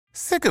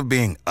Sick of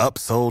being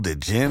upsold at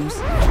gyms?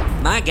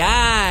 My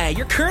guy,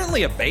 you're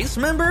currently a base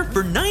member?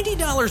 For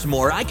 $90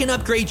 more, I can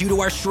upgrade you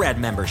to our Shred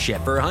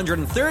membership. For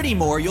 $130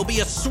 more, you'll be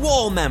a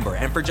Swole member.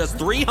 And for just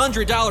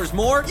 $300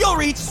 more, you'll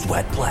reach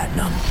Sweat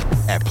Platinum.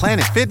 At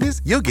Planet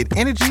Fitness, you'll get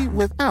energy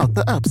without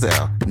the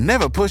upsell.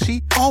 Never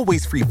pushy,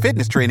 always free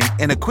fitness training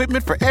and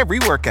equipment for every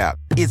workout.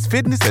 It's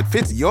fitness that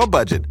fits your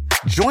budget.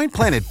 Join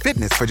Planet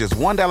Fitness for just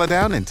 $1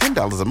 down and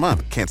 $10 a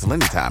month. Cancel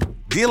anytime.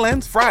 Deal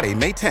ends Friday,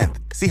 May 10th.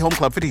 See Home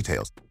Club for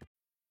details.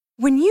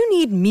 When you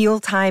need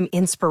mealtime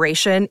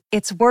inspiration,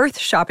 it's worth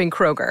shopping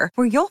Kroger,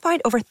 where you'll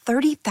find over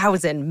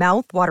 30,000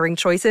 mouth-watering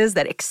choices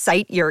that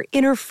excite your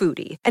inner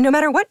foodie. And no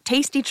matter what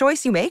tasty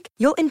choice you make,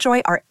 you'll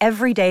enjoy our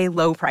everyday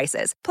low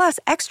prices, plus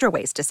extra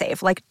ways to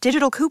save, like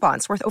digital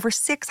coupons worth over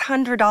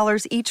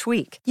 $600 each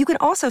week. You can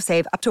also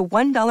save up to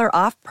 $1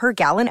 off per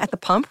gallon at the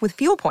pump with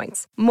fuel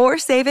points. More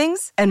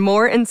savings and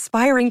more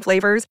inspiring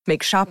flavors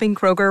make shopping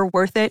Kroger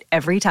worth it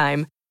every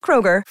time.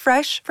 Kroger,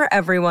 fresh for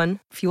everyone.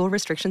 Fuel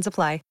restrictions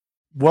apply.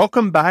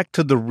 Welcome back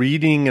to the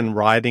Reading and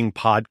Writing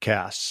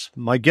Podcasts.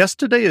 My guest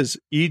today is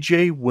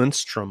E.J.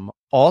 Winstrom,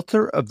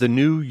 author of the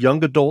new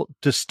young adult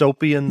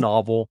dystopian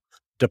novel,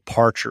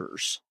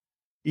 Departures.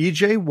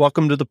 E.J.,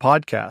 welcome to the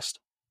podcast.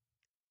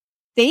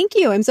 Thank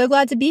you. I'm so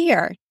glad to be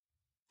here.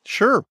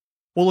 Sure.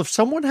 Well, if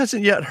someone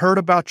hasn't yet heard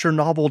about your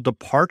novel,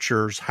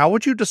 Departures, how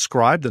would you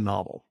describe the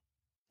novel?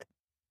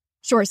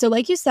 Sure. So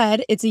like you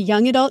said, it's a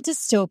young adult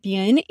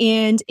dystopian,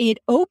 and it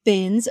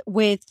opens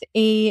with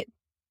a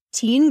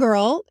teen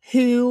girl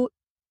who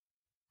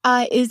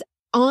is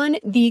on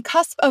the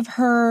cusp of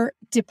her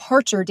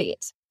departure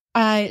date.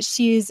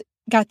 She's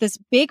got this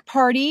big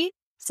party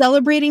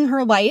celebrating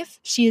her life.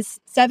 She is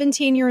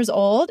 17 years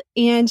old,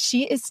 and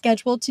she is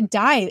scheduled to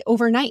die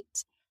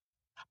overnight.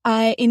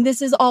 And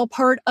this is all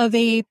part of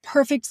a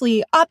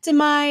perfectly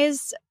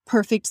optimized,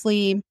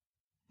 perfectly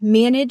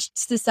managed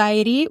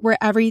society where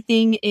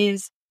everything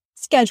is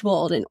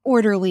scheduled and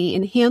orderly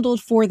and handled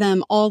for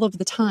them all of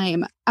the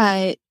time.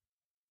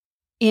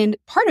 And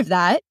part of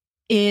that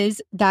is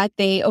that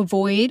they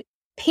avoid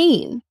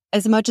pain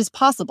as much as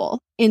possible.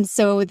 And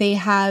so they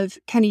have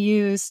kind of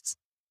used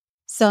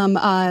some,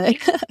 I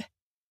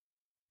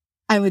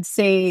would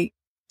say,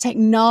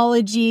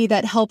 technology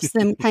that helps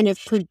them kind of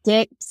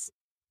predict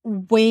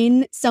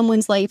when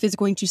someone's life is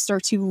going to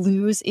start to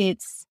lose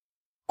its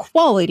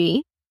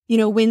quality. You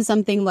know, when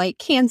something like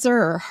cancer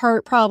or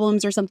heart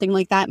problems or something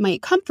like that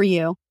might come for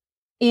you,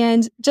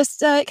 and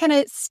just kind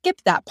of skip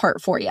that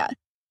part for you.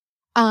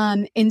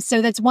 And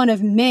so that's one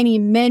of many,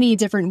 many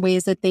different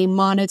ways that they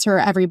monitor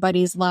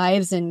everybody's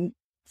lives and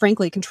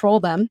frankly control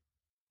them.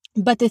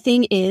 But the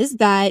thing is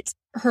that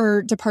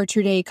her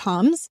departure day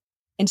comes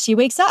and she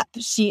wakes up.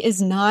 She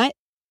is not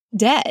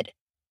dead.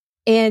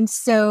 And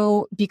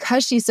so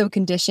because she's so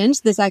conditioned,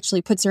 this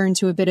actually puts her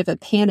into a bit of a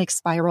panic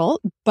spiral,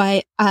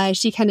 but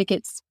she kind of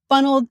gets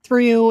funneled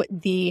through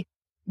the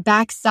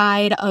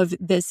backside of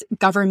this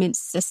government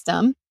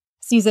system,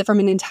 sees it from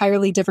an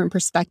entirely different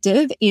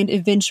perspective, and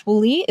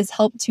eventually is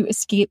helped to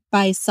escape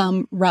by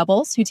some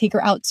rebels who take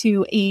her out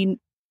to a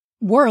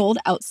world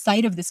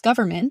outside of this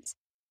government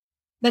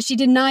that she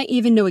did not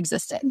even know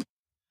existed.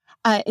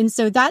 And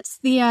so that's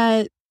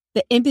the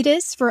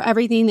impetus for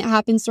everything that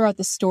happens throughout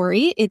the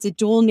story. It's a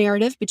dual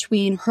narrative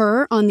between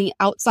her on the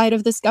outside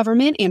of this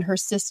government and her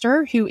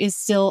sister, who is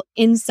still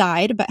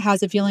inside, but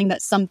has a feeling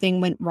that something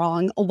went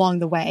wrong along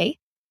the way.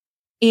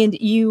 And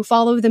you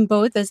follow them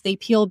both as they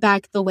peel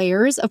back the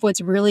layers of what's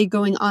really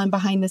going on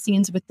behind the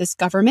scenes with this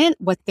government,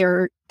 what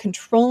they're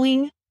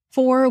controlling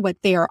for, what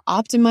they are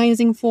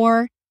optimizing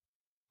for,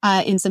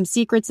 and some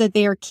secrets that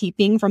they are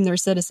keeping from their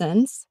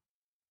citizens.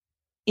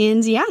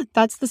 And yeah,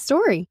 that's the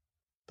story.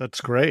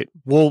 That's great.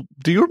 Well,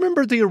 do you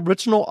remember the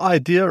original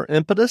idea or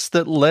impetus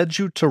that led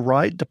you to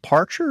write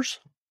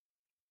Departures?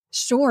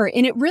 Sure.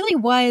 And it really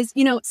was,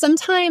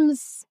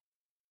 sometimes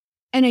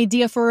an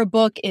idea for a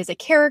book is a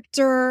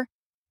character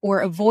or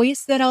a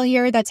voice that I'll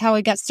hear. That's how I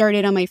got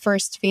started on my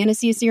first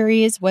fantasy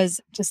series, was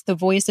just the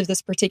voice of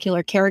this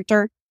particular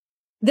character.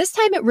 This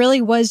time it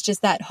really was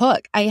just that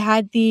hook. I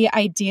had the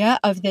idea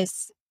of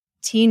this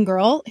teen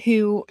girl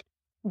who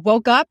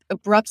woke up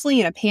abruptly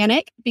in a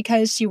panic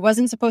because she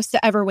wasn't supposed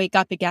to ever wake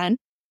up again.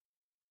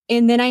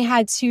 And then I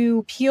had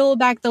to peel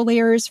back the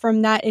layers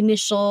from that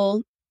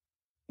initial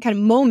kind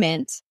of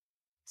moment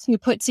to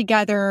put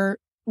together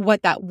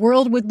what that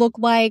world would look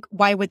like,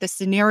 why would the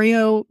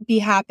scenario be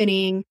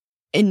happening,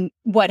 and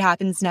what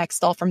happens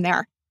next, all from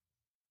there.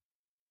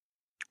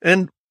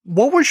 And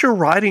what was your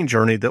writing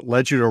journey that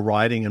led you to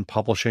writing and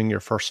publishing your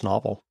first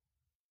novel?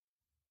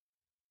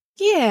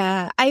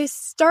 Yeah, I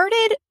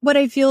started what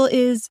I feel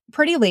is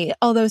pretty late,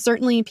 although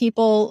certainly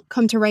people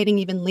come to writing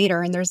even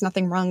later, and there's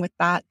nothing wrong with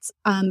that.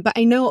 But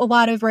I know a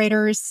lot of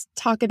writers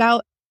talk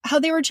about how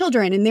they were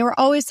children and they were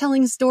always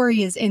telling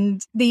stories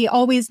and they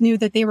always knew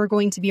that they were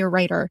going to be a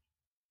writer.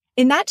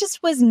 And that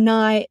just was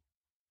not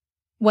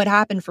what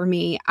happened for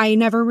me. I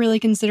never really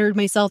considered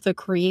myself a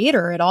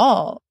creator at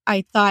all.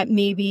 I thought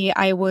maybe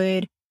I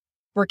would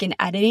work in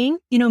editing.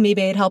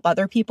 Maybe I'd help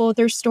other people with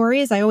their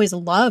stories. I always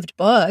loved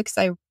books.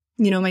 I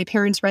my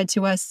parents read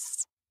to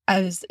us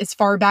as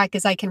far back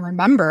as I can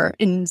remember.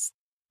 And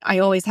I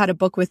always had a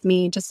book with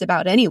me just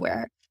about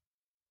anywhere.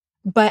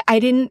 But I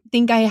didn't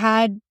think I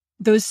had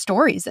those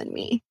stories in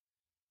me.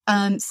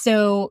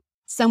 So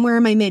somewhere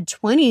in my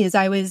mid-20s,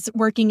 I was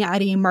working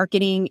at a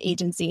marketing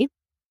agency.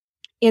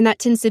 And that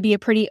tends to be a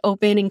pretty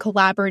open and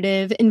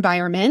collaborative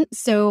environment.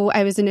 So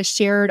I was in a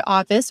shared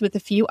office with a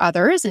few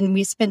others, and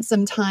we spent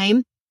some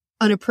time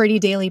on a pretty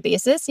daily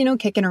basis,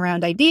 kicking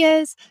around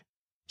ideas,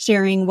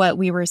 sharing what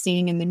we were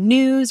seeing in the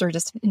news or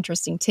just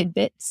interesting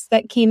tidbits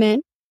that came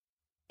in,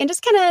 and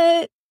just kind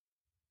of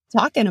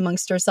talking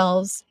amongst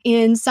ourselves.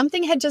 And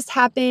something had just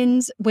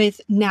happened with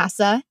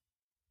NASA.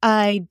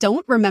 I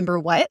don't remember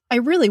what. I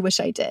really wish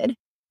I did.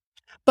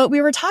 But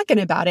we were talking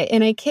about it,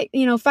 and I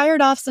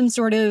fired off some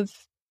sort of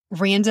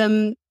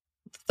random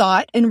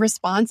thought and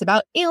response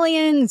about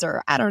aliens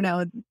or, I don't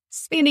know,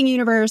 expanding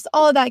universe,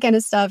 all of that kind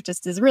of stuff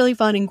just is really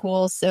fun and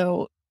cool.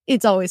 So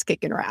it's always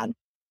kicking around.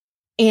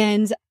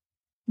 And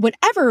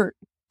whatever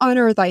on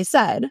earth I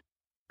said,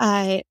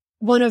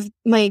 one of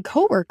my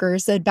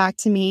coworkers said back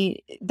to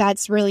me,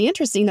 "That's really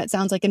interesting. That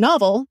sounds like a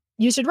novel.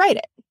 You should write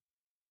it."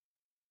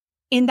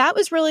 And that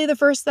was really the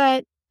first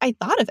that I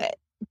thought of it,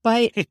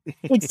 but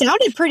it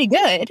sounded pretty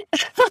good.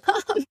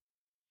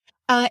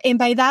 And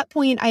by that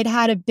point, I'd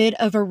had a bit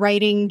of a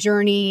writing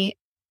journey,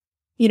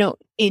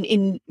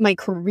 in my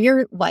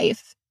career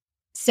life.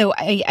 So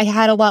I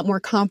had a lot more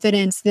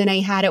confidence than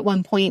I had at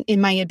one point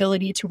in my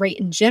ability to write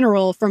in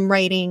general, from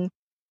writing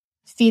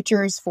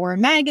features for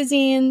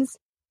magazines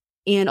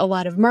and a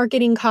lot of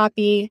marketing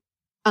copy.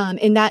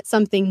 And that's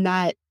something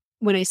that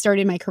when I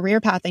started my career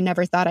path, I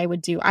never thought I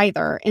would do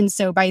either. And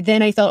so by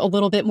then I felt a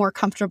little bit more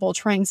comfortable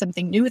trying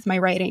something new with my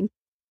writing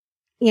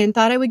and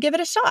thought I would give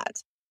it a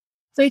shot.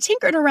 So I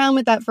tinkered around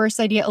with that first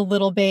idea a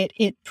little bit.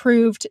 It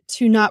proved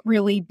to not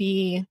really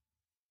be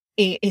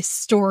a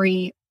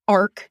story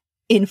arc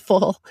in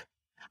full.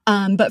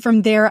 But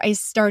from there, I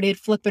started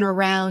flipping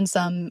around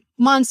some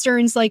monster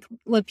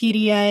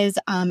encyclopedias.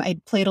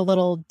 I'd played a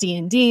little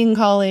D&D in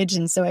college,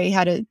 and so I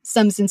had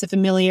some sense of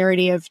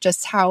familiarity of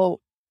just how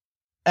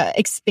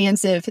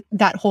expansive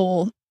that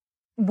whole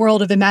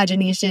world of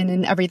imagination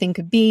and everything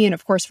could be. And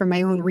of course, from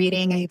my own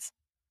reading, I've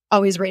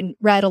always read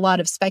a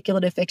lot of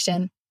speculative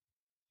fiction.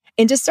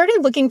 And just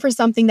started looking for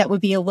something that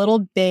would be a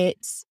little bit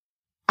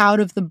out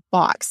of the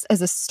box as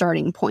a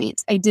starting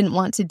point. I didn't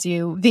want to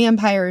do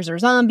vampires or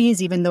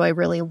zombies, even though I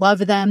really love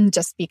them,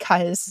 just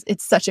because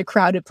it's such a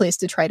crowded place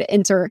to try to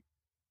enter.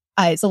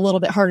 It's a little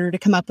bit harder to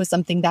come up with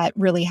something that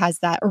really has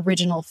that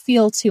original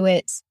feel to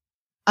it.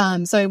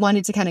 So I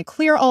wanted to kind of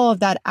clear all of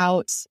that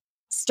out,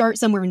 start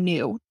somewhere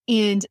new.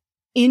 And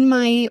in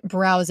my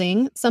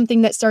browsing,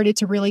 something that started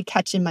to really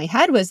catch in my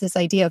head was this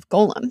idea of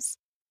golems.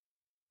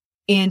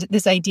 And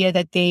this idea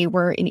that they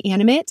were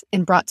inanimate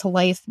and brought to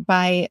life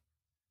by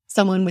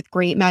someone with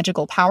great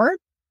magical power.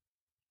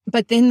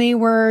 But then they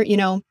were,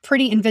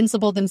 pretty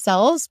invincible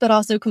themselves, but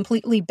also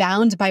completely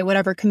bound by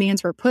whatever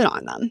commands were put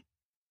on them.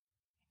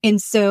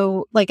 And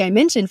so, like I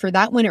mentioned, for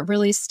that one, it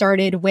really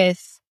started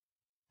with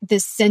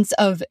this sense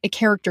of a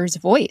character's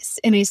voice.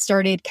 And I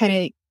started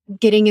kind of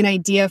getting an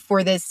idea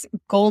for this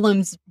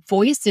golem's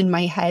voice in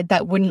my head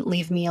that wouldn't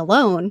leave me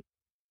alone.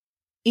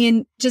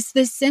 And just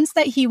this sense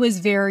that he was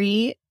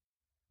very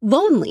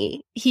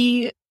lonely.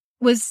 He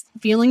was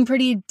feeling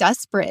pretty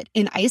desperate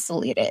and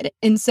isolated.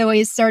 And so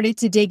I started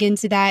to dig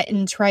into that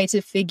and try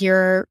to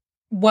figure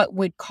what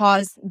would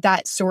cause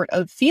that sort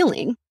of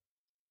feeling.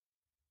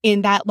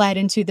 And that led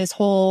into this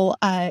whole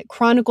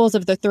Chronicles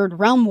of the Third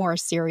Realm War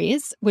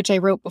series, which I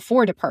wrote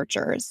before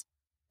Departures,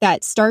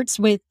 that starts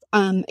with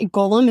a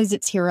golem as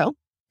its hero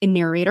and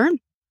narrator,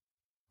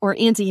 or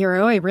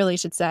anti-hero, I really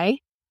should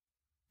say.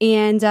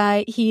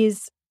 And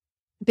he's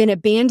been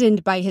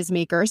abandoned by his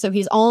maker, so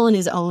he's all on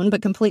his own,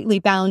 but completely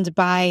bound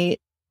by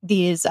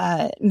these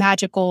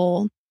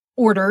magical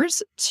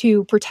orders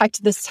to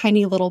protect this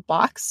tiny little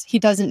box. He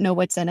doesn't know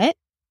what's in it.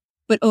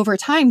 But over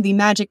time, the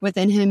magic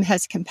within him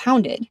has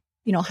compounded,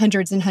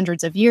 hundreds and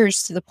hundreds of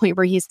years, to the point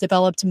where he's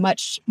developed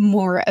much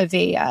more of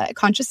a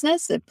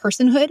consciousness, a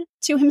personhood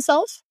to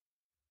himself.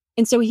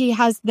 And so he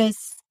has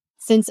this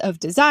sense of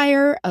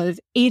desire, of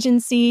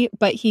agency,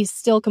 but he's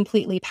still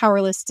completely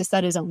powerless to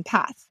set his own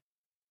path.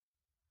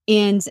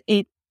 And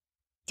it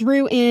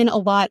threw in a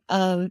lot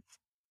of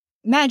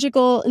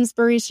magical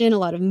inspiration, a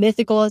lot of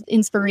mythical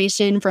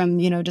inspiration from,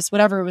 just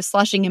whatever was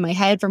slushing in my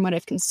head from what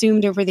I've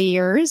consumed over the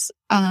years.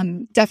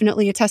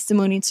 Definitely a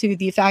testimony to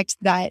the fact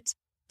that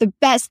the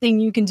best thing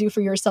you can do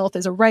for yourself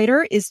as a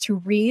writer is to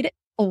read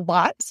a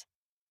lot.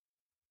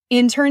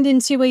 And turned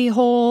into a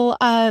whole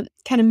kind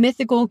of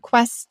mythical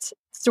quest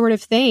sort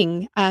of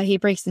thing. He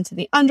breaks into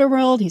the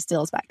underworld, he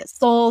steals back his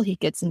soul, he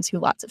gets into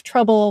lots of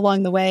trouble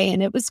along the way,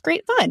 and it was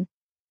great fun.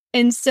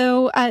 And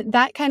so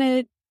that kind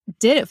of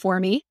did it for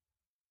me.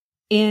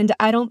 And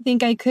I don't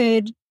think I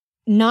could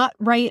not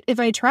write if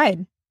I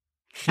tried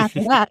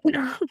after that.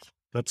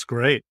 That's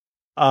great.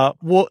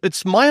 Well,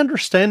 it's my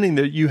understanding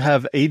that you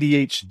have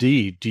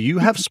ADHD. Do you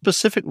have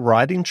specific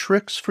writing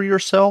tricks for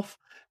yourself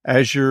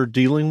as you're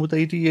dealing with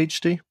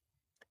ADHD?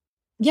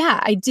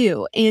 Yeah, I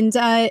do. And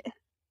let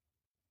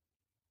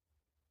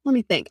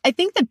me think. I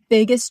think the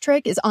biggest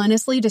trick is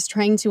honestly just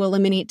trying to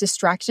eliminate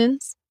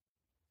distractions.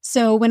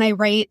 So when I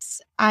write,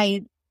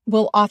 I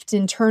will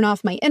often turn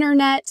off my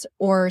internet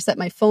or set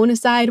my phone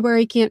aside where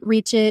I can't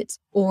reach it,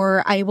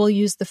 or I will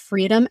use the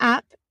Freedom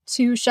app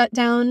to shut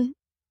down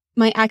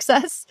my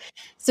access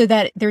so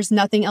that there's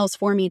nothing else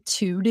for me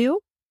to do.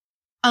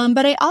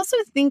 But I also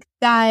think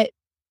that,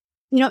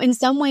 in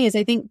some ways,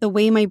 I think the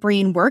way my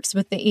brain works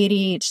with the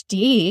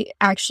ADHD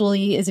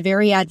actually is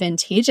very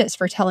advantageous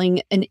for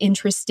telling an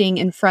interesting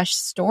and fresh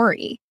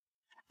story.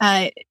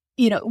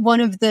 One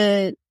of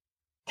the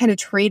kind of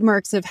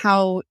trademarks of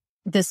how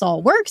this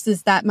all works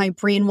is that my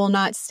brain will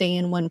not stay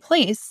in one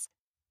place,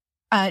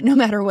 no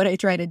matter what I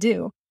try to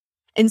do.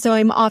 And so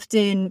I'm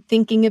often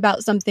thinking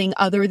about something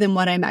other than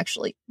what I'm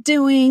actually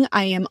doing.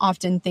 I am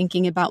often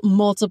thinking about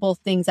multiple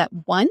things at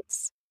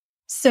once.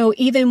 So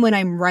even when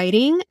I'm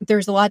writing,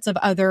 there's lots of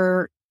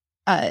other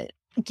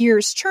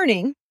gears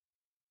churning.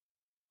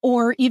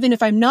 Or even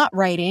if I'm not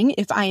writing,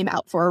 if I am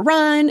out for a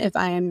run, if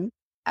I am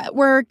at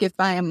work, if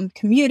I am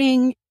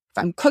commuting, if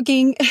I'm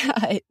cooking,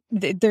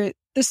 the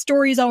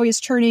story's always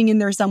churning in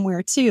there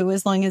somewhere too,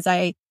 as long as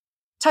I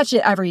touch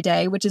it every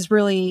day, which is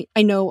really,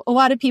 I know a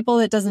lot of people,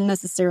 it doesn't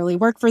necessarily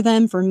work for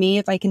them. For me,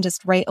 if I can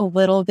just write a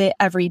little bit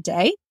every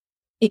day,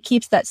 it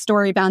keeps that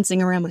story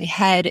bouncing around my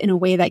head in a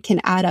way that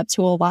can add up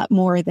to a lot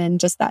more than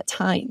just that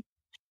time.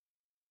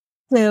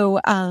 So,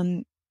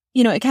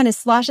 it kind of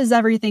sloshes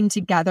everything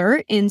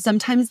together. And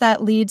sometimes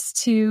that leads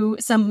to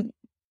some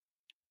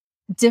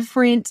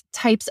different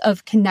types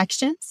of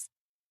connections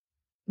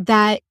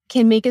that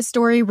can make a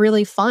story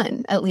really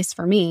fun, at least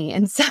for me.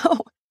 And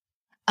so,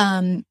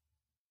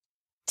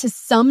 to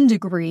some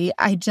degree,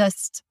 I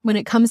just, when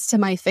it comes to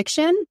my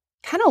fiction,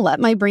 kind of let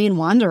my brain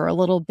wander a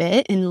little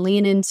bit and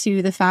lean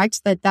into the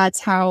fact that that's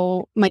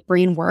how my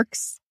brain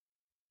works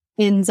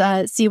and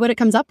see what it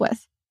comes up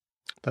with.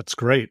 That's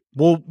great.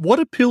 Well, what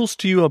appeals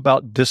to you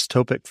about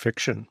dystopic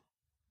fiction?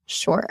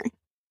 Sure.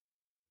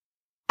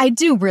 I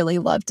do really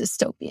love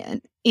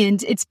dystopian.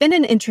 And it's been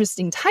an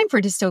interesting time for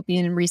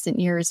dystopian in recent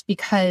years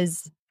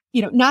because,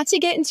 not to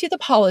get into the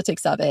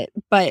politics of it,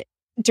 but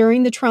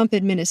during the Trump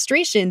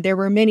administration, there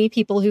were many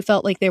people who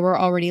felt like they were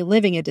already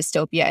living a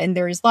dystopia. And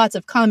there is lots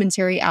of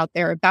commentary out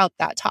there about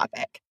that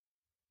topic.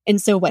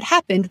 And so what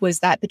happened was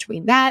that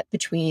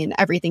between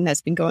everything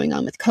that's been going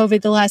on with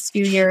COVID the last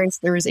few years,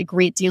 there was a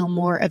great deal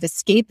more of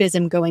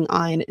escapism going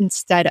on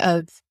instead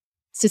of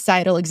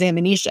societal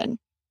examination.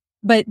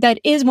 But that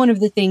is one of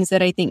the things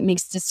that I think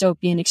makes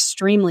dystopian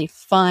extremely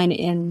fun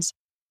and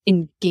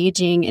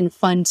engaging and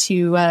fun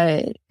to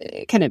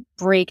kind of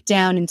break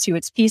down into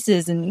its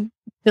pieces and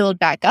build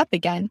back up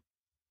again,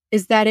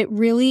 is that it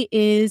really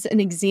is an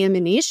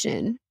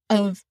examination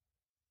of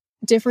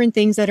different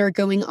things that are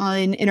going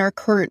on in our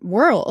current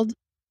world,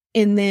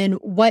 and then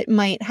what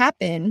might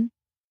happen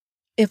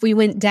if we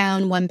went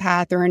down one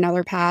path or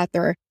another path,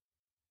 or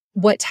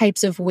what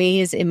types of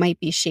ways it might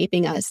be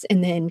shaping us,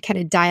 and then kind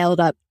of dialed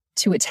up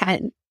to a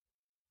 10.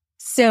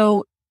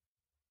 So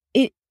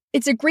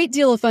it's a great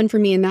deal of fun for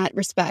me in that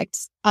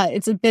respect.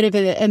 It's a bit of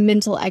a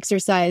mental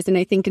exercise, and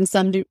I think in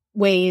some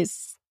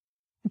ways,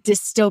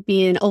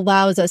 dystopian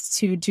allows us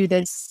to do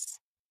this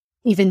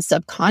even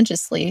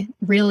subconsciously.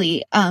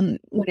 Really,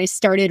 when I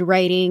started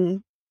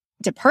writing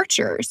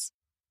Departures,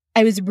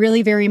 I was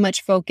really very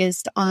much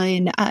focused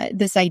on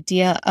this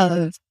idea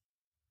of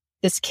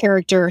this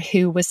character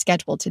who was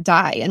scheduled to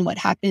die and what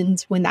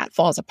happens when that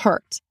falls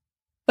apart.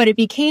 But it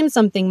became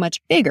something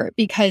much bigger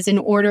because in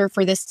order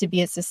for this to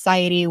be a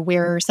society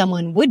where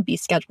someone would be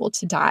scheduled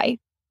to die,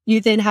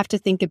 you then have to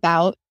think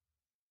about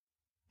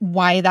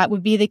why that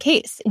would be the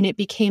case. And it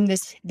became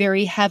this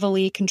very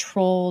heavily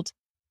controlled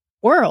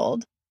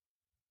world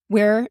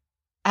where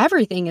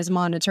everything is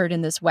monitored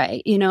in this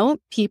way.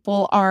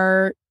 People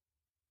are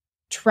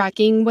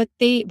tracking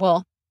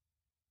people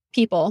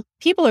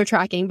are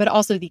tracking, but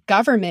also the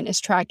government is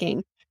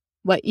tracking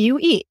what you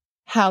eat,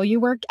 how you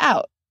work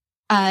out,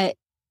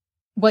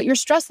 what your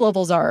stress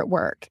levels are at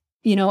work.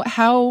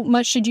 How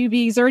much should you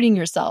be exerting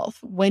yourself?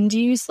 When do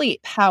you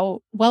sleep?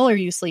 How well are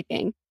you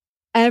sleeping?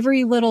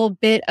 Every little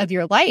bit of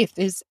your life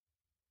is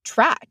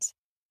tracked.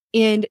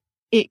 And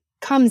it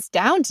comes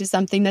down to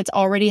something that's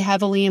already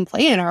heavily in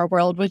play in our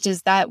world, which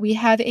is that we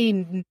have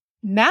a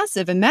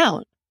massive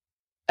amount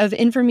of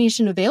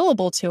information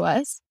available to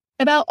us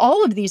about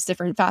all of these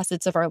different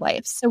facets of our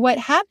life. So what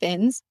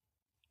happens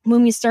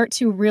when we start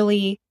to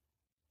really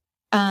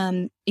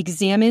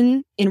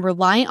examine and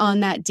rely on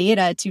that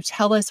data to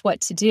tell us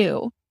what to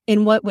do,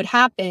 and what would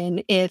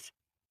happen if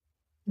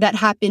that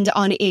happened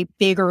on a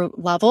bigger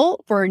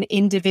level for an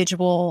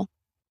individual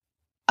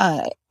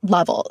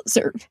level?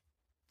 So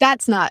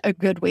that's not a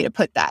good way to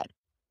put that.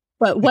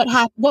 But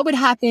what would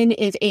happen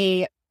if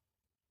a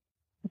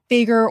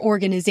bigger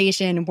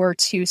organization were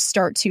to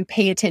start to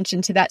pay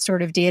attention to that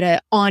sort of data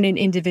on an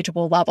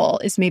individual level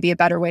is maybe a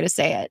better way to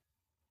say it,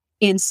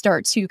 and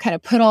start to kind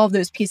of put all of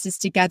those pieces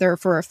together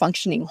for a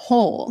functioning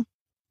whole?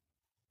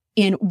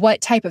 And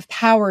what type of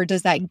power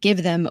does that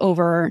give them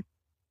over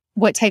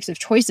what types of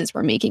choices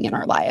we're making in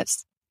our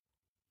lives.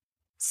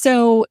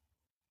 So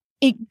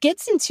it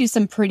gets into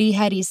some pretty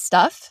heady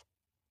stuff,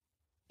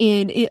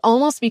 and it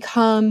almost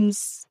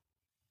becomes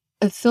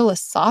a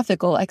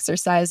philosophical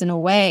exercise in a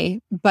way,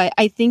 but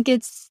I think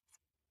it's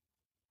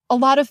a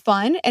lot of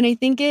fun, and I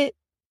think it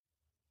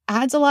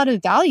adds a lot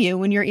of value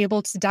when you're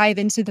able to dive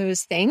into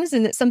those things,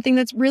 and it's something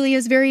that's really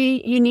is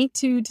very unique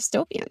to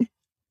dystopian.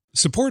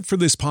 Support for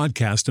this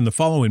podcast and the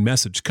following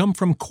message come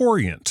from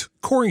Corient.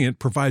 Corient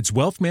provides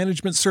wealth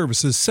management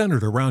services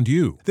centered around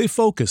you. They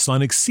focus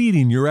on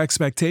exceeding your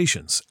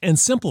expectations and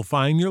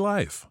simplifying your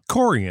life.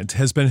 Corient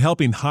has been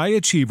helping high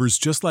achievers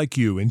just like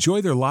you enjoy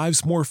their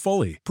lives more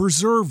fully,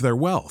 preserve their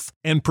wealth,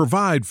 and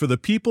provide for the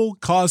people,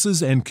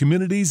 causes, and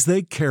communities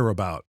they care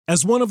about.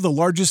 As one of the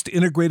largest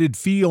integrated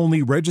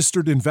fee-only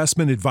registered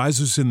investment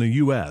advisors in the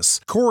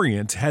U.S.,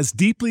 Corient has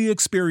deeply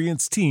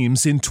experienced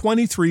teams in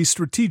 23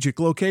 strategic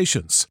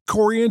locations.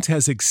 Corient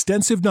has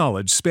extensive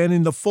knowledge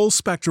spanning the full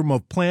spectrum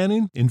of planning,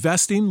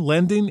 investing,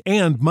 lending,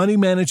 and money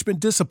management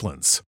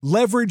disciplines.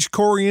 Leverage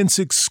Corient's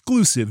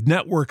exclusive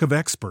network of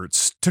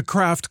experts to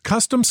craft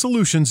custom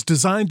solutions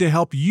designed to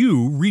help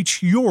you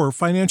reach your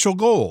financial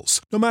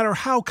goals, no matter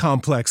how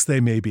complex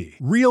they may be.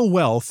 Real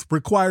wealth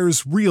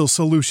requires real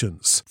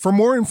solutions. For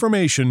more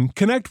information,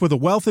 connect with a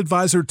wealth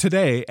advisor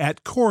today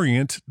at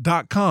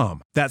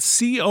Corient.com.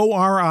 That's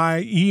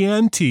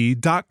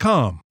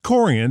Corient.com.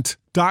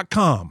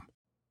 Corient.com.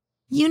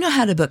 You know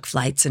how to book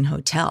flights and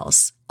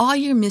hotels. All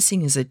you're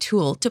missing is a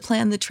tool to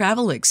plan the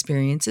travel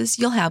experiences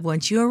you'll have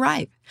once you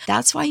arrive.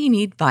 That's why you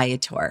need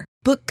Viator.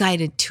 Book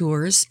guided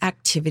tours,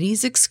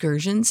 activities,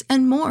 excursions,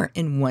 and more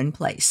in one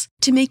place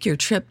to make your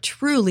trip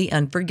truly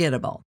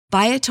unforgettable.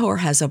 Viator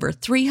has over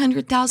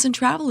 300,000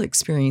 travel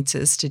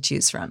experiences to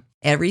choose from.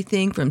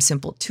 Everything from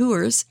simple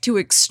tours to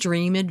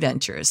extreme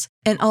adventures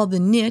and all the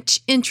niche,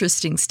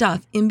 interesting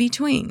stuff in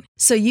between.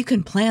 So you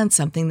can plan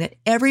something that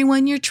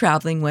everyone you're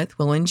traveling with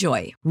will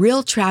enjoy.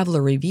 Real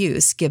traveler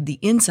reviews give the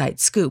inside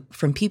scoop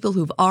from people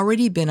who've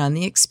already been on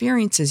the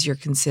experiences you're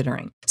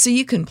considering. So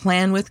you can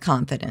plan with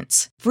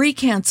confidence. Free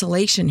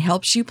cancellation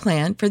helps you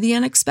plan for the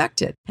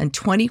unexpected. And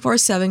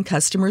 24/7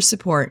 customer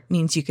support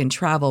means you can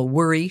travel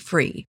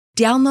worry-free.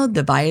 Download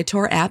the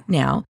Viator app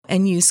now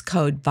and use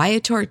code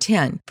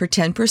Viator10 for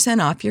 10%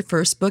 off your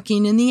first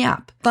booking in the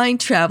app. Find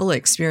travel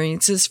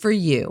experiences for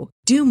you.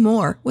 Do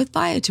more with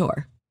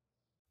Viator.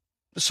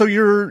 So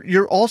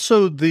you're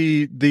also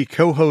the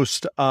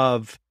co-host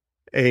of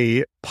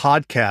a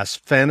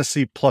podcast,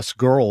 Fantasy Plus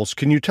Girls.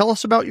 Can you tell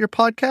us about your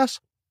podcast?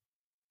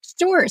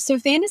 Sure. So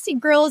Fantasy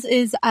Girls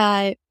is,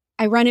 I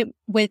run it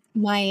with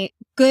my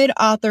good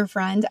author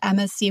friend,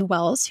 Emma C.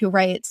 Wells, who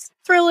writes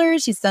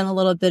thrillers. She's done a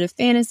little bit of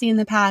fantasy in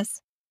the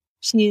past.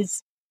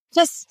 She's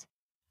just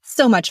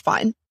so much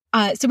fun.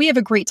 So we have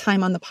a great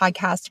time on the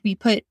podcast. We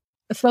put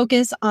a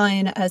focus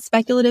on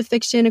speculative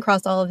fiction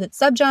across all of its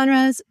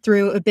subgenres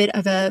through a bit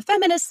of a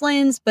feminist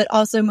lens, but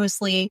also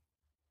mostly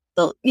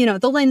the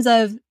lens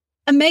of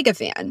a mega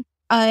fan.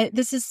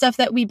 This is stuff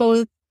that we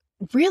both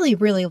really,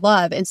 really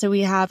love. And so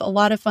we have a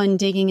lot of fun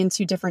digging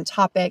into different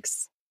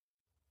topics.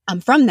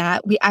 From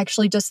that, we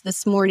actually just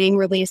this morning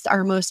released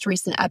our most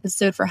recent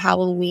episode for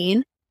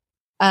Halloween,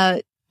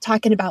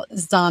 talking about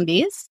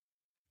zombies.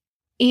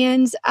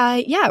 And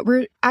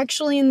we're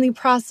actually in the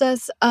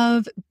process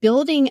of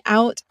building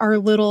out our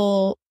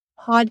little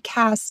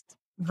podcast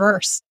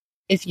verse,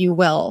 if you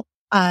will.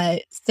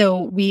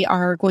 So we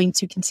are going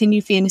to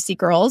continue Fantasy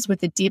Girls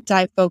with a deep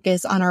dive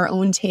focus on our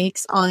own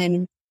takes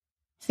on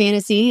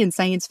fantasy and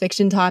science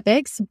fiction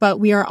topics, but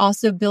we are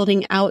also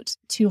building out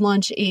to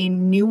launch a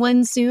new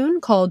one soon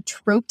called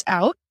Troped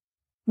Out,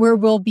 where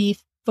we'll be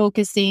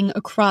focusing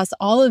across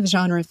all of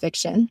genre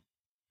fiction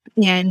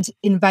and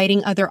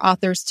inviting other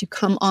authors to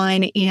come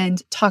on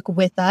and talk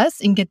with us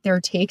and get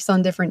their takes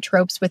on different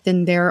tropes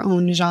within their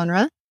own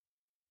genre,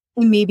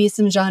 and maybe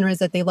some genres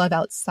that they love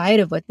outside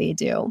of what they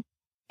do.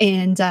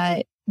 And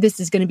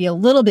this is going to be a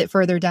little bit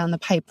further down the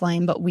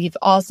pipeline, but we've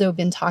also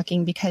been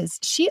talking because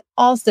she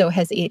also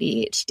has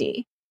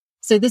ADHD.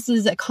 So this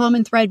is a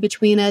common thread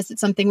between us.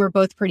 It's something we're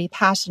both pretty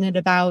passionate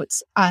about.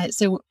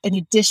 So an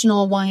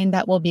additional one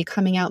that will be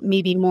coming out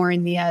maybe more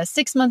in the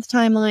 6-month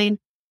timeline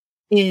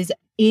is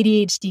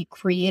ADHD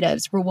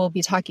creatives, where we'll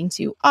be talking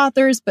to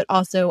authors, but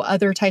also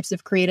other types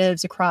of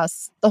creatives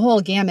across the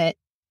whole gamut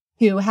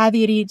who have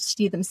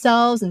ADHD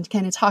themselves and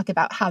kind of talk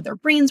about how their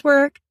brains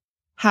work,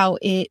 how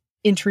it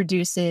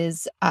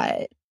introduces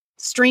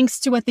strengths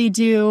to what they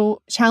do,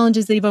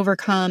 challenges they've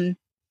overcome,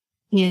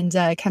 and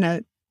kind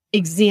of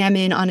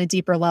examine on a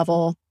deeper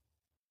level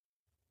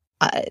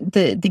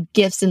the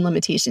gifts and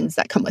limitations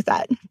that come with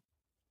that.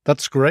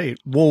 That's great.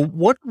 Well,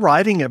 what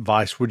writing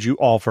advice would you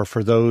offer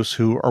for those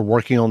who are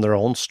working on their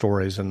own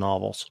stories and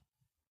novels?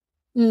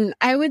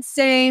 I would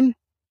say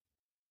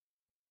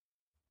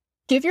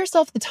give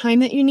yourself the time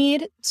that you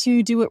need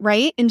to do it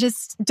right and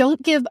just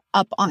don't give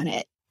up on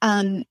it.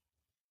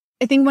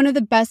 I think one of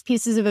the best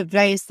pieces of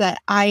advice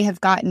that I have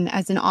gotten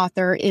as an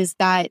author is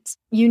that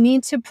you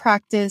need to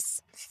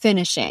practice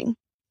finishing.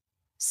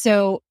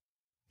 So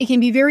it can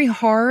be very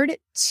hard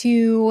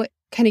to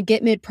kind of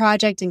get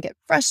mid-project and get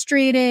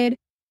frustrated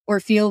or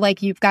feel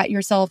like you've got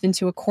yourself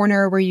into a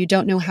corner where you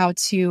don't know how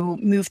to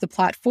move the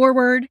plot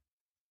forward,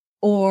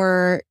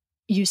 or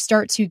you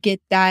start to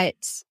get that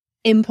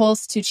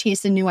impulse to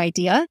chase a new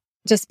idea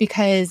just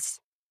because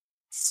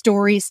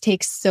stories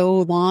take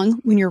so long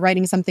when you're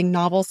writing something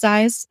novel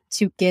size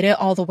to get it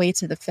all the way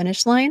to the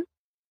finish line.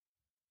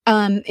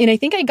 And I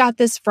think I got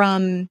this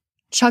from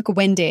Chuck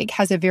Wendig,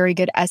 has a very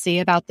good essay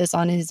about this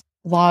on his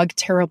blog,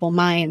 Terrible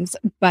Minds.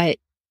 But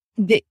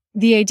the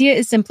idea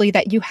is simply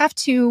that you have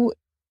to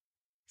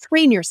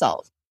train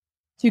yourself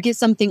to get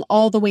something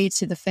all the way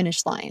to the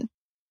finish line.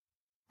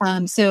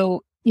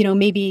 So,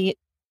 maybe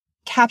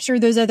capture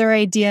those other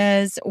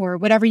ideas or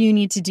whatever you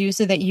need to do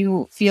so that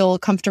you feel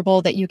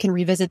comfortable that you can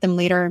revisit them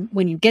later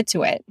when you get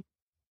to it.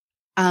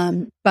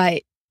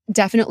 But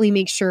definitely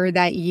make sure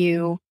that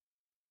you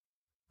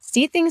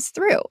see things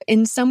through.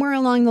 And somewhere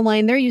along the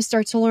line there, you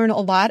start to learn a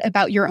lot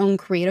about your own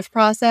creative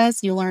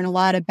process. You learn a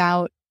lot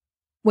about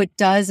what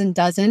does and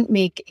doesn't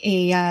make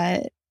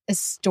a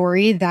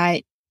story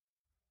that,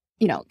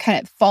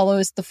 kind of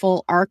follows the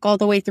full arc all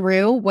the way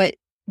through, what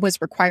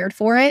was required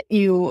for it.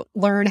 You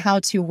learn how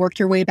to work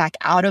your way back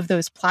out of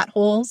those plot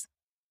holes.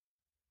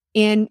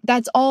 And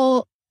that's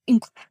all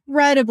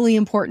incredibly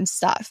important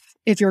stuff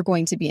if you're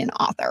going to be an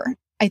author.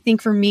 I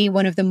think for me,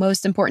 one of the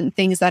most important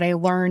things that I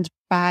learned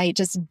by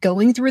just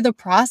going through the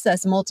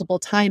process multiple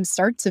times,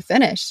 start to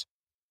finish,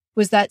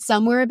 was that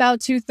somewhere about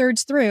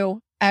 2/3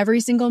 through every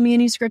single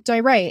manuscript I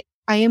write,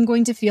 I am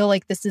going to feel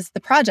like this is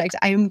the project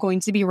I am going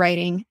to be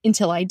writing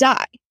until I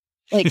die.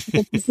 Like,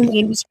 this is the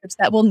manuscripts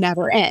that will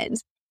never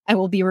end. I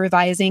will be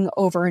revising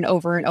over and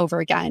over and over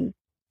again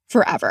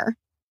forever.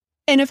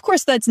 And of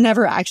course, that's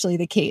never actually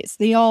the case.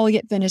 They all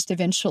get finished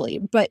eventually.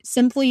 But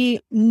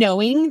simply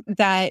knowing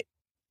that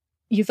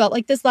you felt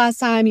like this last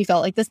time, you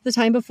felt like this the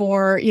time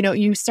before,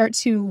 you start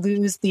to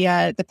lose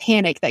the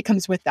panic that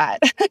comes with that.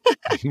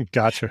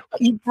 Gotcha. But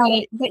you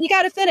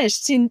got to finish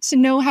to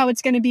know how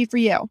it's going to be for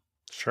you.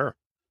 Sure.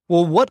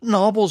 Well, what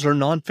novels or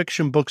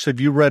nonfiction books have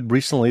you read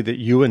recently that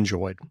you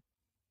enjoyed?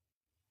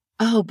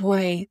 Oh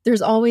boy,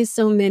 there's always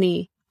so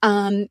many.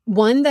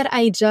 One that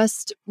I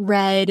just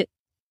read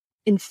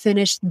and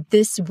finished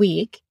this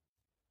week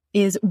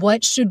is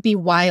What Should Be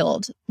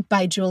Wild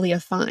by Julia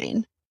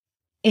Fine.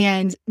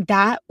 And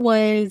that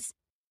was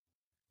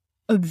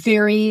a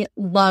very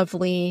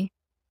lovely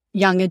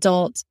young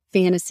adult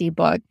fantasy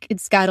book.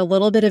 It's got a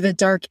little bit of a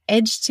dark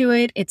edge to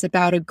it. It's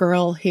about a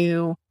girl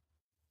who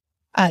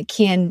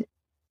can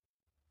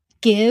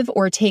give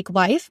or take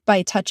life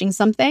by touching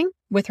something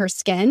with her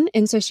skin.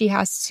 And so she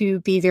has to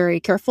be very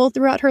careful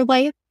throughout her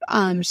life.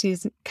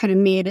 She's kind of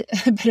made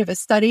a bit of a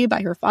study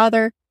by her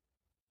father.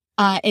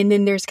 And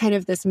then there's kind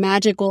of this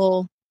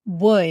magical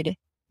wood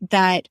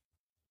that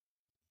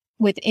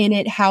within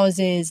it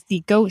houses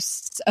the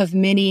ghosts of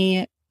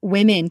many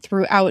women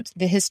throughout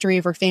the history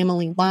of her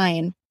family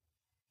line.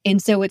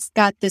 And so it's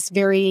got this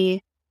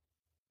very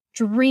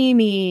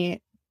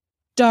dreamy,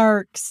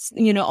 dark,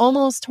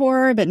 almost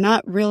horror, but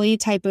not really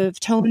type of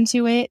tone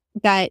to it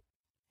that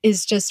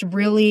is just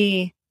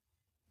really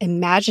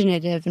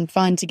imaginative and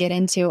fun to get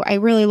into. I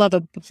really love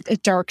a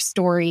dark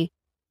story.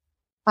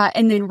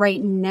 And then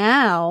right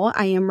now,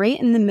 I am right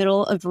in the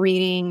middle of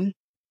reading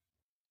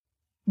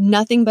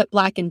Nothing But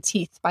Blackened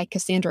Teeth by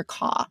Cassandra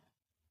Khaw,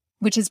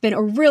 which has been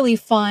a really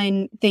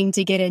fun thing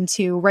to get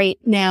into right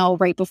now,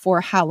 right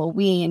before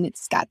Halloween.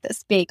 It's got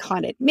this big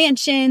haunted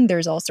mansion.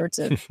 There's all sorts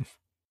of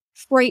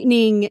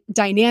frightening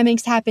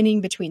dynamics happening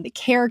between the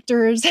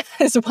characters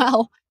as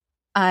well.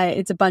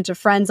 It's a bunch of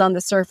friends on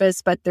the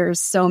surface, but there's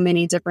so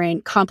many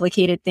different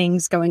complicated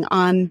things going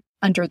on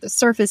under the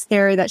surface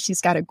there that she's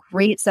got a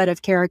great set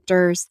of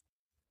characters.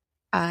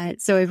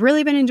 So I've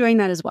really been enjoying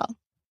that as well.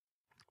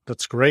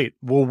 That's great.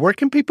 Well, where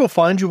can people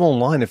find you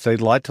online if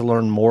they'd like to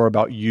learn more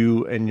about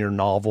you and your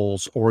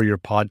novels or your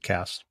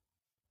podcast?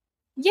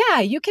 Yeah,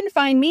 you can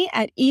find me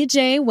at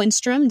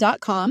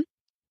ejwinstrom.com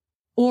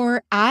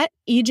or at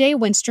EJ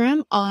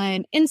Winstrom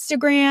on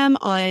Instagram,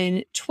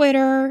 on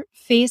Twitter,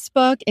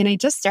 Facebook, and I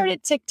just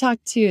started TikTok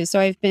too.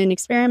 So I've been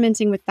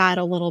experimenting with that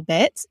a little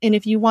bit. And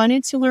if you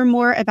wanted to learn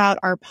more about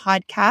our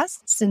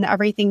podcasts and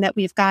everything that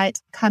we've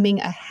got coming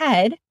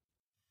ahead,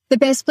 the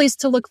best place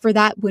to look for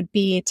that would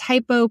be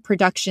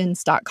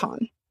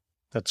typoproductions.com.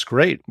 That's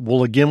great.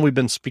 Well, again, we've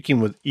been speaking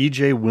with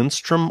EJ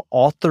Winstrom,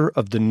 author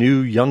of the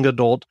new young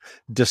adult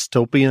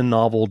dystopian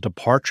novel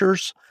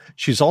Departures.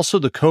 She's also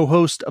the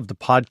co-host of the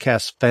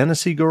podcast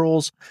Fantasy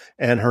Girls,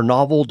 and her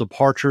novel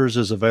Departures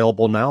is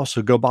available now,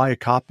 so go buy a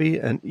copy.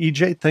 And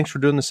EJ, thanks for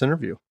doing this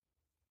interview.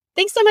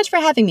 Thanks so much for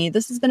having me.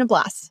 This has been a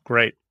blast.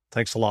 Great.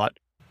 Thanks a lot.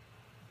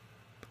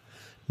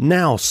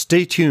 Now,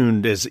 stay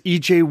tuned as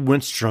EJ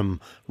Winstrom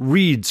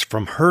reads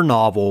from her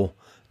novel,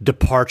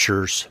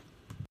 Departures.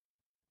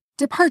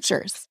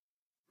 Departures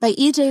by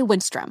EJ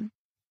Winstrom.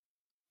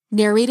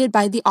 Narrated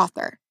by the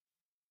author.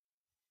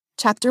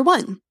 Chapter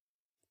 1.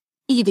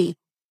 Evie.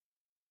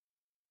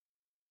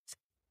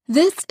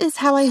 This is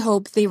how I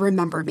hope they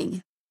remember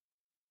me.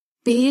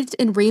 Bathed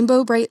in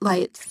rainbow bright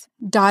lights,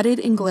 dotted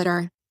in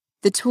glitter,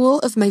 the tulle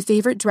of my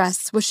favorite dress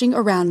swishing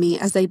around me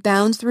as I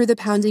bound through the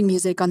pounding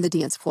music on the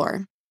dance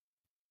floor.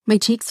 My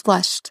cheeks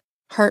flushed,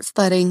 heart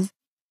flooding,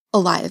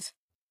 alive.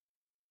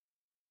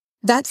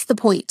 That's the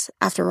point,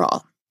 after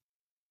all.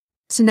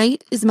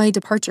 Tonight is my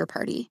departure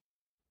party.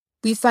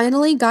 We've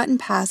finally gotten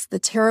past the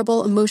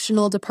terrible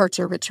emotional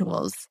departure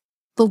rituals,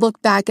 the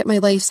look back at my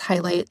life's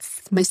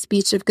highlights, my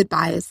speech of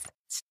goodbyes.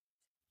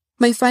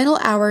 My final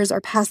hours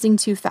are passing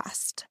too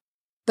fast,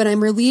 but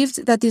I'm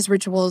relieved that these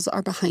rituals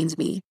are behind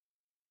me.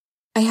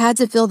 I had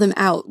to fill them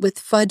out with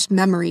fudged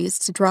memories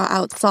to draw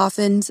out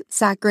softened,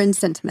 saccharine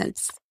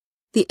sentiments,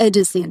 the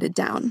edges sanded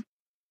down.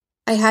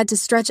 I had to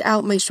stretch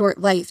out my short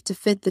life to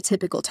fit the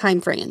typical time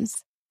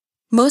frames.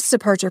 Most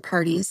departure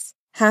parties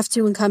have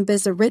to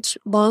encompass a rich,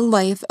 long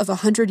life of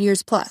 100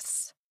 years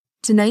plus.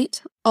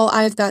 Tonight, all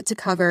I've got to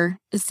cover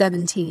is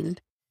 17.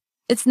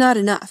 It's not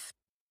enough.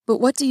 But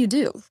what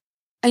do?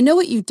 I know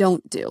what you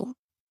don't do.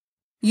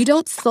 You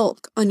don't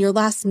sulk on your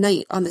last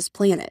night on this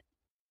planet.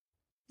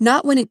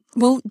 Not when it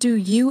won't do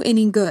you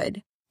any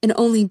good and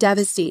only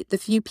devastate the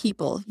few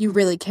people you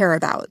really care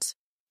about.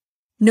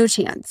 No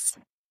chance.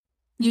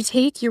 You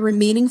take your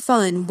remaining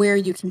fun where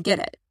you can get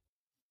it.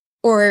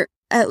 Or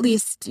at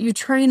least you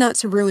try not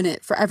to ruin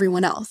it for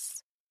everyone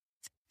else.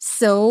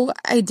 So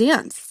I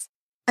dance.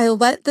 I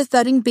let the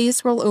thudding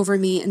bass roll over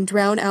me and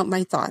drown out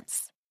my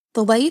thoughts.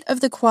 The light of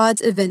the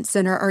Quad's event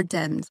center are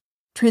dimmed,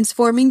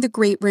 transforming the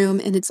great room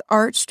and its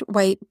arched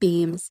white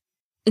beams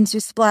into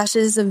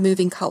splashes of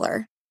moving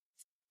color.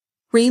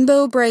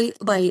 Rainbow bright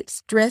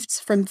lights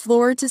drift from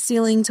floor to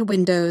ceiling to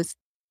windows,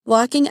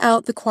 blocking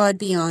out the Quad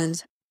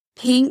beyond.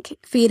 Pink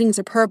fading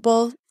to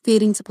purple,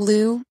 fading to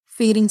blue,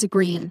 fading to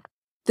green.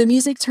 The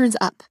music turns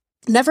up.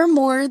 Never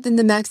more than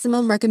the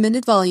maximum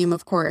recommended volume,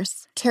 of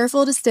course,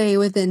 careful to stay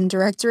within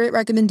directorate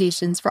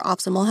recommendations for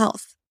optimal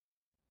health.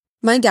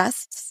 My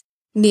guests,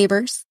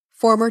 neighbors,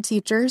 former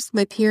teachers,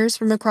 my peers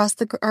from across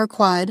our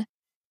Quad,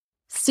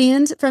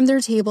 stand from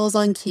their tables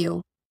on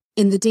cue,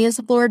 and the dance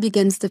floor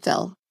begins to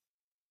fill.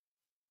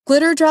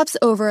 Glitter drops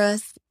over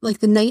us like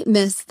the night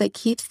mist that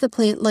keeps the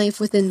plant life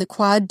within the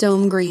Quad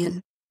dome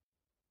green.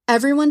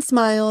 Everyone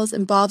smiles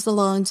and bobs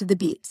along to the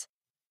beat.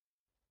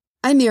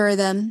 I mirror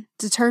them,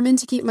 determined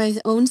to keep my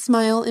own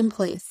smile in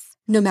place,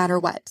 no matter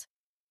what.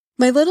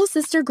 My little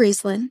sister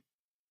Gracelyn,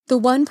 the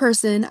one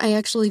person I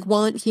actually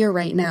want here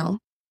right now,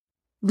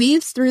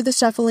 weaves through the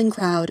shuffling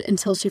crowd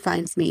until she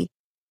finds me.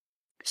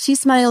 She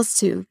smiles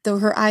too, though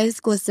her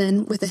eyes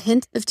glisten with a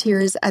hint of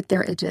tears at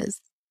their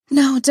edges.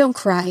 No, don't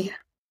cry.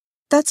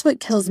 That's what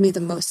kills me the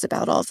most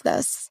about all of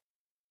this.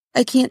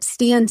 I can't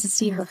stand to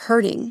see her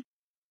hurting.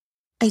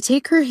 I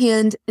take her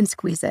hand and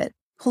squeeze it,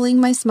 pulling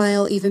my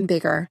smile even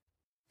bigger,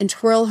 and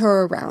twirl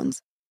her around.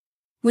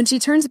 When she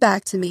turns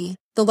back to me,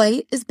 the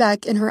light is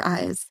back in her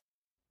eyes,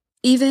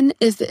 even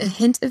if a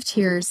hint of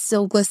tears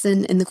still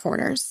glisten in the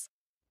corners.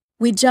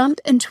 We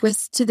jump and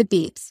twist to the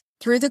beat,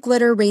 through the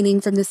glitter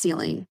raining from the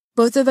ceiling,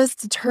 both of us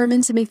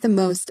determined to make the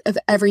most of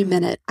every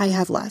minute I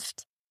have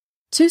left.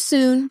 Too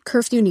soon,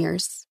 curfew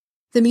nears.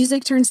 The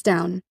music turns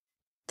down.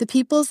 The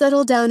people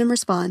settle down in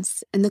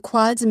response, and the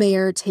Quad's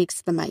mayor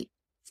takes the mic.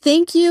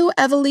 Thank you,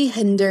 Evalie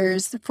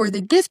Hinders, for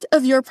the gift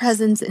of your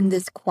presence in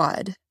this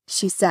Quad,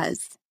 she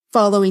says,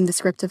 following the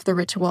script of the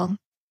ritual.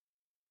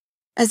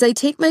 As I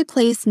take my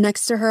place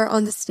next to her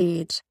on the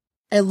stage,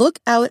 I look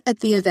out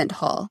at the event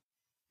hall.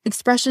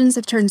 Expressions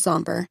have turned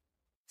somber.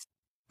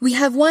 We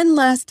have one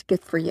last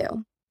gift for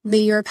you. May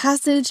your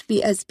passage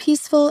be as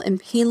peaceful and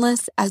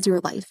painless as your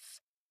life.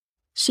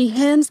 She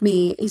hands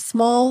me a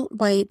small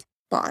white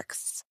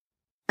box.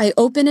 I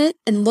open it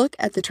and look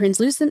at the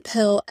translucent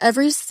pill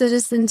every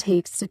citizen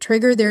takes to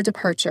trigger their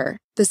departure,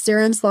 the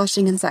serum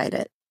sloshing inside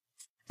it.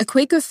 A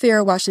quake of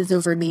fear washes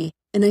over me,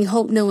 and I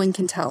hope no one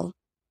can tell.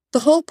 The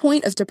whole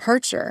point of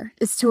departure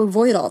is to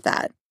avoid all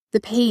that, the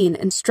pain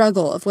and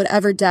struggle of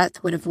whatever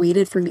death would have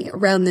waited for me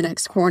around the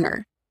next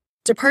corner.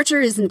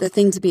 Departure isn't the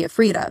thing to be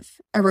afraid of,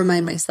 I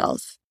remind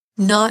myself.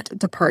 Not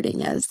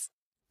departing is.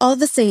 All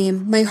the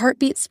same, my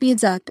heartbeat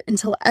speeds up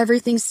until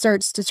everything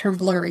starts to turn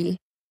blurry.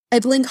 I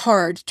blink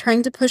hard,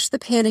 trying to push the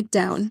panic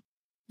down.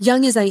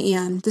 Young as I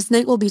am, this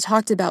night will be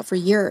talked about for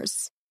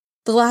years.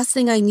 The last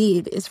thing I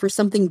need is for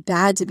something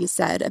bad to be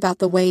said about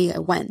the way I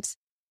went.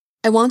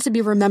 I want to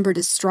be remembered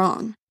as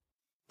strong,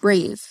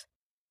 brave.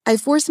 I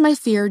force my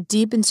fear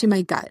deep into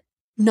my gut,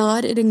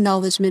 nod in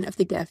acknowledgement of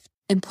the gift,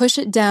 and push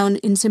it down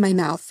into my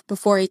mouth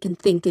before I can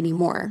think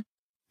anymore.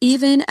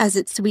 Even as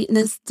its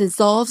sweetness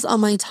dissolves on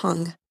my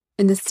tongue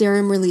and the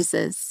serum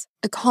releases,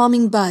 a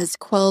calming buzz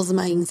quells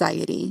my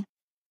anxiety.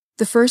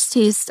 The first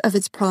taste of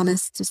its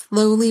promise to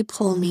slowly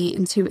pull me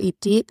into a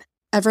deep,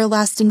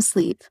 everlasting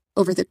sleep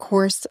over the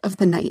course of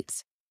the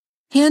night.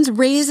 Hands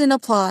raise in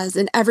applause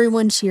and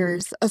everyone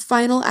cheers, a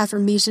final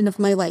affirmation of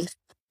my life.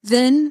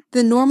 Then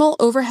the normal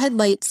overhead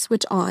lights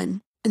switch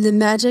on, and the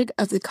magic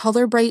of the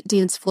color-bright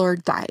dance floor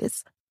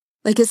dies.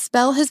 Like a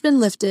spell has been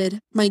lifted,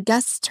 my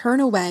guests turn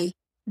away,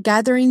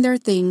 gathering their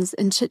things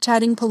and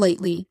chit-chatting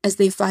politely as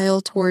they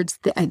file towards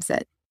the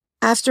exit.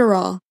 After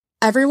all,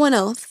 everyone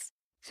else,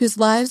 whose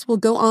lives will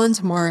go on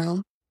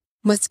tomorrow,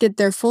 must get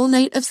their full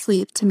night of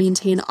sleep to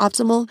maintain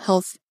optimal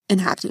health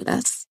and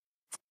happiness.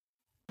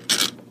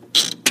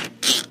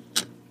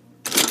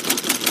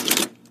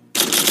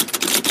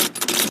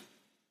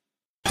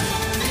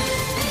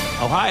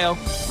 Ohio,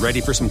 ready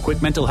for some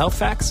quick mental health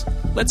facts?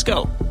 Let's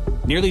go.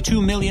 Nearly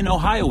 2 million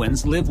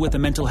Ohioans live with a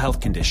mental health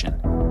condition.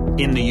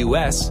 In the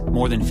U.S.,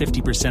 more than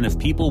 50% of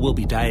people will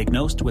be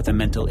diagnosed with a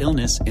mental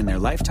illness in their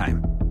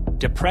lifetime.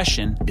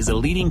 Depression is a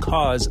leading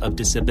cause of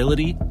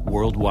disability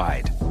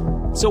worldwide.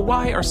 So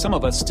why are some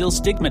of us still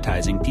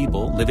stigmatizing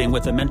people living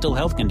with a mental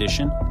health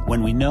condition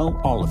when we know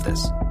all of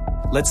this?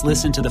 Let's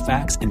listen to the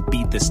facts and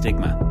beat the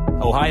stigma.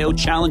 Ohio,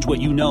 challenge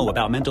what you know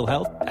about mental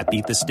health at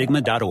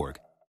beatthestigma.org.